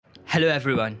Hello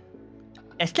everyone.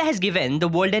 Tesla has given the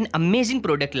world an amazing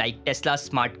product like Tesla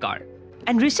Smart Car.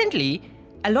 And recently,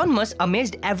 Elon Musk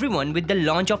amazed everyone with the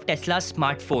launch of Tesla's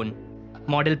smartphone,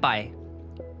 Model Pi.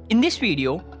 In this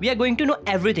video, we are going to know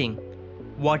everything.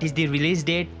 What is the release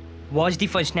date? What's the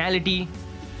functionality?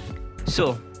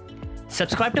 So,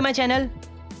 subscribe to my channel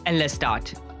and let's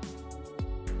start.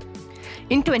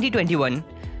 In 2021,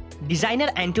 designer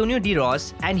Antonio De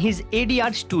Ros and his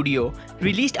ADR studio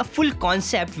released a full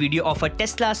concept video of a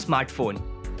Tesla smartphone,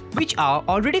 which are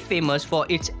already famous for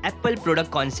its Apple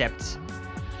product concepts.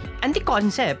 And the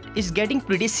concept is getting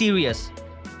pretty serious.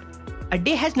 A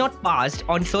day has not passed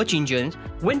on search engines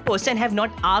when persons have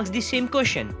not asked the same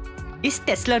question. Is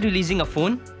Tesla releasing a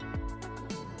phone?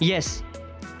 Yes,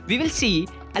 we will see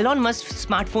Elon Musk's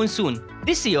smartphone soon.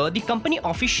 This year, the company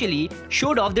officially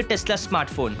showed off the Tesla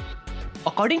smartphone.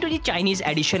 According to the Chinese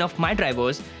edition of My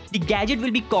Drivers, the gadget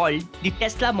will be called the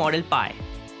Tesla Model Pi.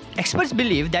 Experts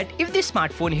believe that if this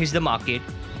smartphone hits the market,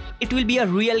 it will be a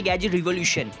real gadget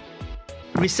revolution.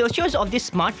 Researchers of the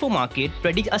smartphone market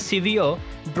predict a severe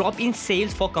drop in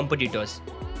sales for competitors.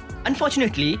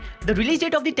 Unfortunately, the release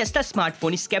date of the Tesla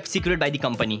smartphone is kept secret by the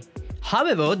company.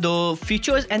 However, the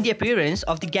features and the appearance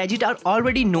of the gadget are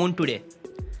already known today.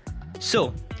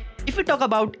 So, if we talk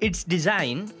about its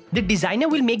design, the designer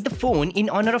will make the phone in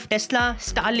honor of Tesla,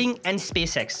 Starlink and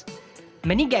SpaceX.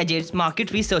 Many gadgets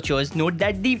market researchers note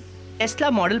that the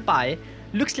Tesla Model Pi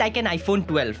looks like an iPhone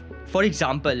 12. For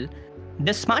example,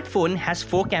 the smartphone has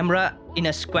 4 cameras in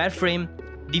a square frame,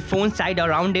 the phone side are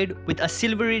rounded with a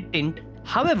silvery tint.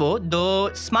 However, the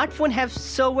smartphone has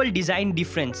several design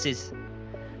differences.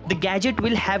 The gadget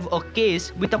will have a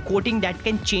case with a coating that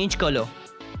can change color.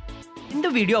 In the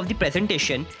video of the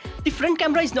presentation, the front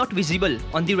camera is not visible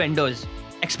on the renders.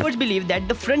 Experts believe that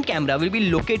the front camera will be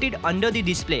located under the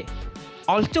display.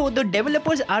 Also, the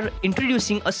developers are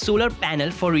introducing a solar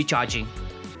panel for recharging.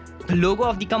 The logo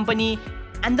of the company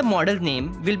and the model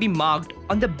name will be marked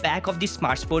on the back of the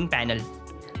smartphone panel.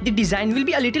 The design will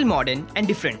be a little modern and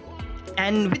different.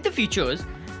 And with the features,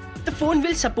 the phone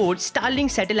will support Starlink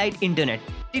satellite internet.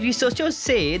 The researchers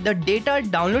say the data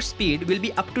download speed will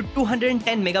be up to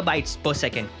 210 megabytes per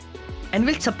second and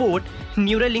will support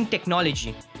Neuralink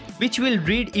technology, which will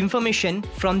read information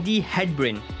from the head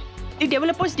brain. The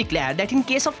developers declare that in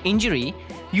case of injury,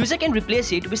 user can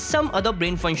replace it with some other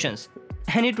brain functions.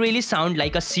 And it really sounds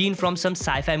like a scene from some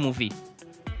sci-fi movie.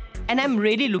 And I'm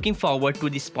really looking forward to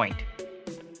this point.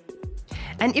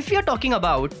 And if we are talking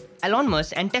about Elon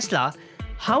Musk and Tesla,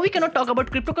 how we cannot talk about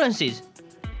cryptocurrencies?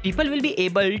 People will be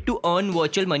able to earn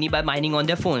virtual money by mining on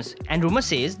their phones, and rumor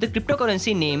says the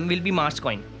cryptocurrency name will be Mars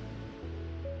Coin.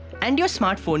 And your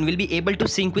smartphone will be able to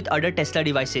sync with other Tesla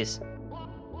devices.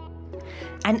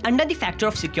 And under the factor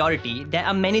of security, there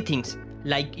are many things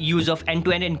like use of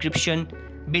end-to-end encryption,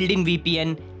 built-in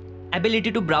VPN,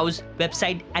 ability to browse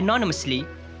website anonymously,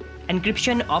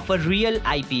 encryption of a real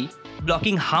IP,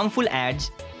 blocking harmful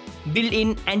ads,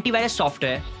 built-in antivirus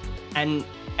software, and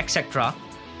etc.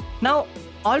 Now,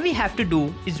 all we have to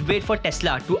do is wait for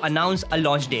Tesla to announce a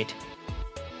launch date.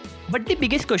 But the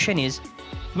biggest question is,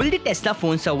 will the Tesla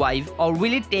phone survive or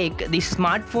will it take the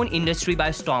smartphone industry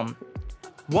by storm?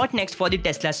 What next for the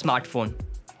Tesla smartphone?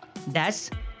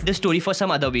 That's the story for some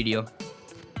other video.